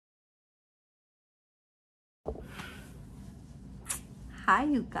Hi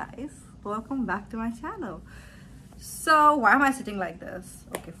you guys, welcome back to my channel. So why am I sitting like this?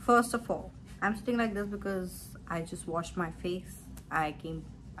 Okay, first of all, I'm sitting like this because I just washed my face. I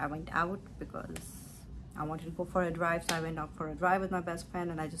went out because I wanted to go for a drive, so I went out for a drive with my best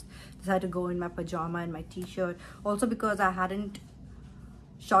friend and I just decided to go in my pajama and my t-shirt. Also because I hadn't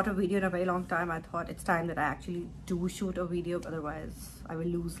shot a video in a very long time, I thought it's time that I actually do shoot a video, otherwise I will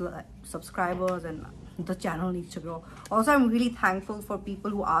lose subscribers and the channel needs to grow. Also, I'm really thankful for people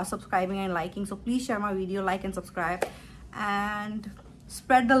who are subscribing and liking, so please share my video, like and subscribe and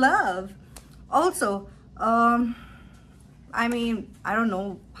spread the love. Also, I mean, I don't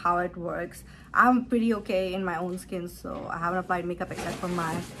know how it works. I'm pretty okay in my own skin, so I haven't applied makeup except for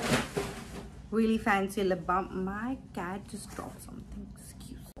my really fancy lip balm. My cat just dropped something.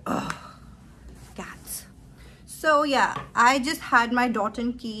 Excuse me. Ugh, cats. So yeah, I just had my Dot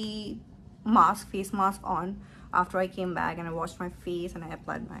 & Key face mask on after I came back, and I washed my face and I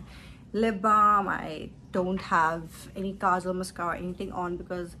applied my lip balm. I don't have any kajal, mascara, anything on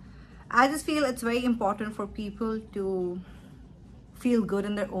because I just feel it's very important for people to feel good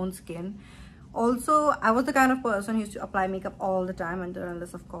in their own skin. Also, I was the kind of person who used to apply makeup all the time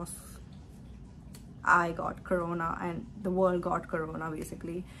unless of course I got corona and the world got corona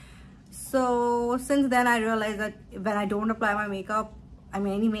basically. So since then I realized that when I don't apply my makeup,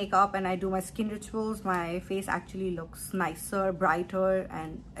 any makeup, and I do my skin rituals, my face actually looks nicer, brighter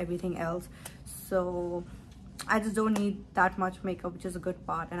and everything else. So I just don't need that much makeup, which is a good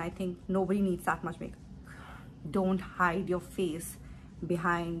part, and I think nobody needs that much makeup. Don't hide your face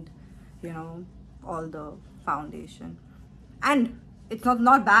behind, you know, all the foundation. And it's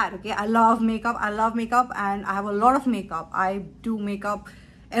not bad, okay? I love makeup and I have a lot of makeup. I do makeup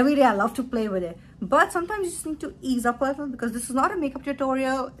every day. I love to play with it, but sometimes you just need to ease up a little because this is not a makeup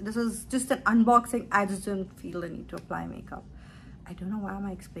tutorial. This is just an unboxing. I just didn't feel the need to apply makeup. I don't know why am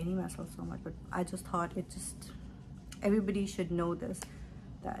I explaining myself so much, but I just thought everybody should know this,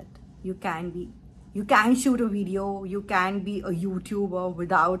 that you can shoot a video, you can be a YouTuber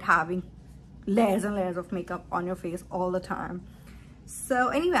without having layers and layers of makeup on your face all the time. So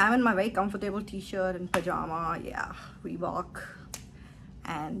anyway, I'm in my very comfortable t-shirt and pajama, yeah, Reebok,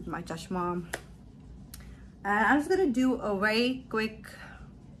 and my chashma. And I'm just gonna do a very quick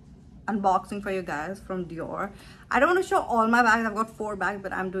unboxing for you guys from Dior. I don't want to show all my bags. I've got 4 bags,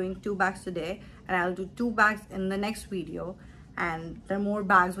 but I'm doing 2 bags today, and I'll do 2 bags in the next video. And there are more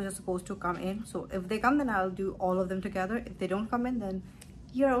bags which are supposed to come in, so if they come, then I'll do all of them together. If they don't come in, then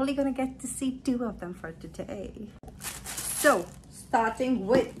you're only gonna get to see 2 of them for today. So starting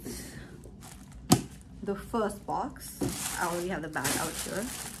with the first box, I already have the bag out here.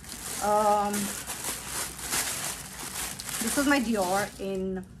 This is my Dior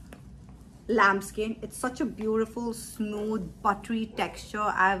in lambskin. It's such a beautiful, smooth, buttery texture.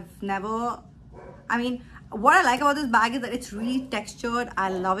 What I like about this bag is that it's really textured. I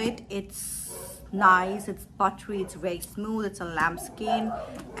love it. It's nice, it's buttery, it's very smooth, it's a lambskin.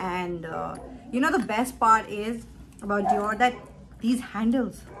 And you know, the best part is about Dior that these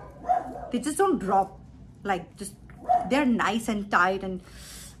handles, they just don't drop, they're nice and tight, and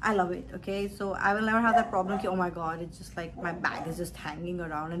I love it. Okay, so I will never have that problem. Oh my god, it's just like my bag is just hanging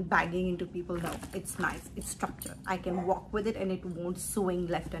around and banging into people. No, it's nice, it's structured. I can walk with it and it won't swing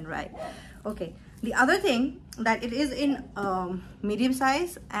left and right. Okay, the other thing that it is in medium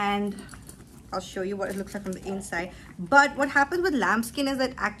size, and I'll show you what it looks like from the inside. But what happens with lambskin is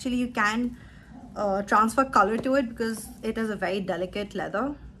that actually you can transfer color to it because it is a very delicate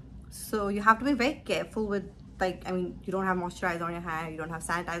leather. So you have to be very careful with, you don't have moisturizer on your hand, you don't have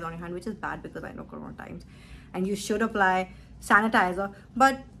sanitizer on your hand, which is bad because I know corona times and you should apply sanitizer.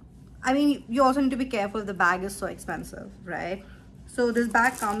 But I mean, you also need to be careful if the bag is so expensive, right? So this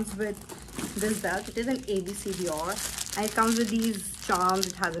bag comes with this belt. It is an ABC Dior, and it comes with these charms.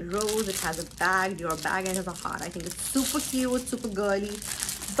 It has a rose, it has a bag, Dior bag, and it has a heart. I think it's super cute, super girly.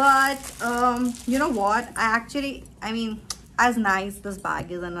 But you know what, as nice this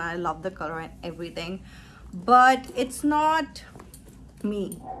bag is, and I love the color and everything, but it's not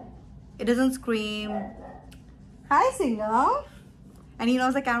me. It doesn't scream, "Hi singer," and he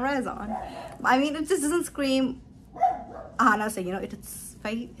knows the camera is on. It just doesn't scream Ahana Singh, you know. It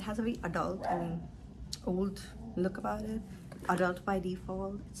has a very adult, old look about it. Adult by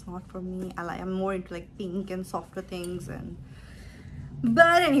default. It's not for me. I'm more into pink and softer things.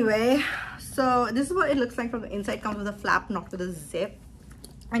 But anyway, so this is what it looks like from the inside. It comes with a flap, not with a zip.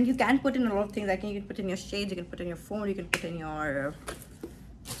 And you can put in a lot of things. You can put in your shades, you can put in your phone, you can put in your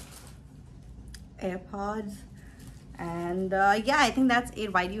AirPods. And yeah, I think that's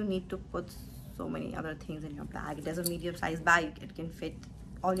it. Why do you need to put so many other things in your bag. It is a medium sized bag. It can fit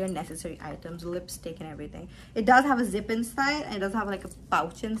all your necessary items, lipstick and everything. It does have a zip inside, and it does have like a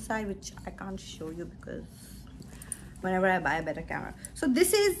pouch inside, which I can't show you because whenever I buy a better camera. So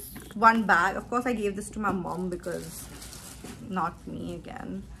this is one bag. Of course I gave this to my mom because not me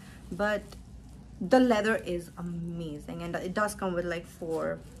again, but the leather is amazing, and it does come with like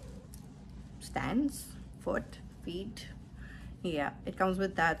 4 stands, feet. Yeah, it comes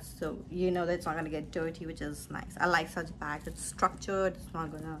with that, so you know that it's not gonna get dirty, which is nice. I like such bags. It's structured, it's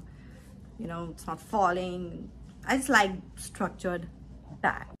not gonna, you know, it's not falling. I just like structured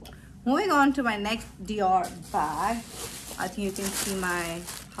bag. Moving on to my next Dior bag. I think you can see my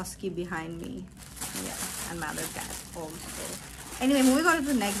husky behind me. Yeah, and my other cat also. Anyway, moving on to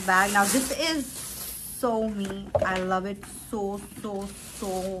the next bag. Now this is so me. I love it so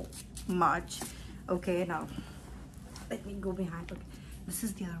much. Okay, now let me go behind. Okay, this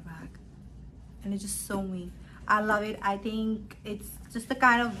is the other bag, and it's just so me. I love it. I think it's just the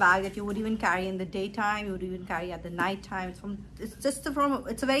kind of bag that you would even carry in the daytime, you would even carry at the night time. It's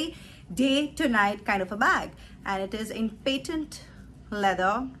a very day to night kind of a bag, and it is in patent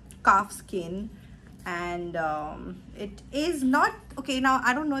leather, calf skin, and it is not, okay, now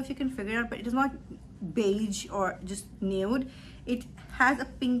I don't know if you can figure it out, but it is not beige or just nude. It has a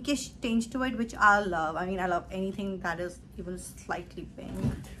pinkish tinge to it, which I love. I mean, I love anything that is even slightly pink.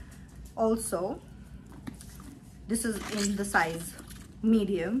 Also, this is in the size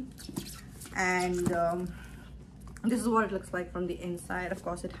medium, and this is what it looks like from the inside. Of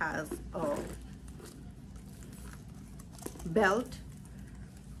course, it has a belt.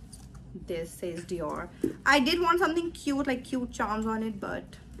 This says Dior. I did want something cute, like cute charms on it,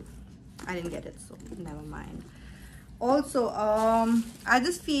 but I didn't get it, so never mind. Also, I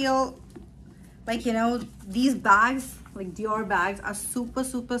just feel like, you know, these bags, like Dior bags, are super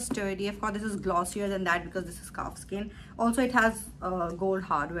sturdy. Of course, this is glossier than that because this is calf skin. Also, it has gold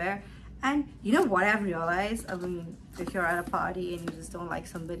hardware. And you know what I've realized? I mean, if you're at a party and you just don't like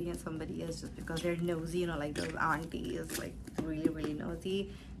somebody, and somebody is just because they're nosy, you know, like those aunties, like really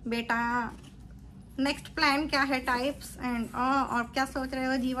nosy. Beta, next plan kya hai types, and aur kya soch rahe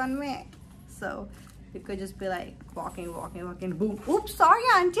ho jeevan mein? So you could just be like walking, boom, oops, sorry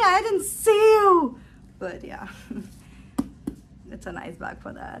auntie, I didn't see you. But yeah, it's a nice bag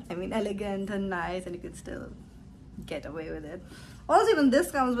for that. I mean, elegant and nice, and you could still get away with it. Also, even this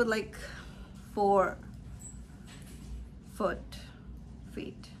comes with like 4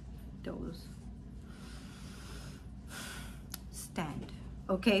 feet, toes, stand.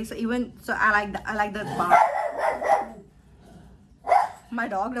 Okay, so even so, I like that bar. My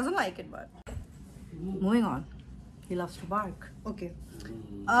dog doesn't like it, but moving on, he loves to bark. Okay,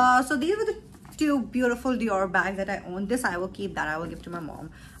 so these were the 2 beautiful Dior bags that I own. This I will keep, that I will give to my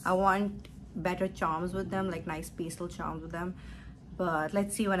mom. I want better charms with them, like nice pastel charms with them, but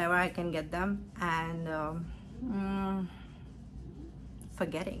let's see whenever I can get them. And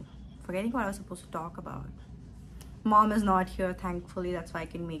forgetting what I was supposed to talk about. Mom is not here, thankfully. That's why I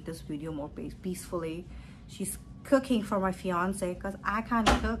can make this video more peacefully. She's cooking for my fiance because I can't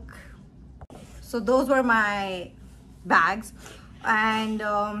cook. So those were my bags, and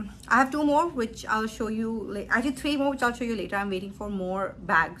I have 2 more which I'll show you. Actually 3 more which I'll show you later. I'm waiting for more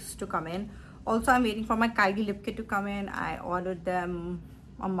bags to come in. Also, I'm waiting for my Kylie lip kit to come in. I ordered them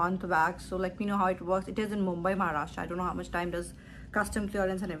a month back, so let me know how it works. It is in Mumbai, Maharashtra. I don't know how much time does custom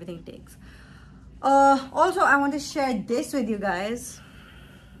clearance and everything takes. Also, I want to share this with you guys.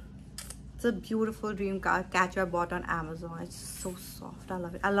 It's a beautiful dream catcher I bought on Amazon. It's so soft. I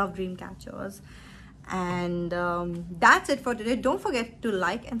love it. I love dream catchers. And that's it for today. Don't forget to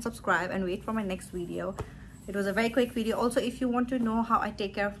like and subscribe and wait for my next video. It was a very quick video. Also, if you want to know how I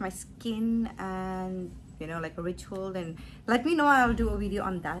take care of my skin and, you know, like a ritual, then let me know. I'll do a video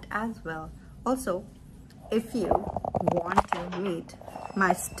on that as well. Also, if you want to meet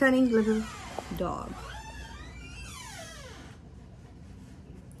my stunning little dog,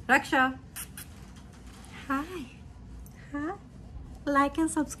 Raksha, hi, like and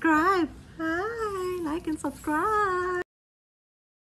subscribe. Hi, like and subscribe.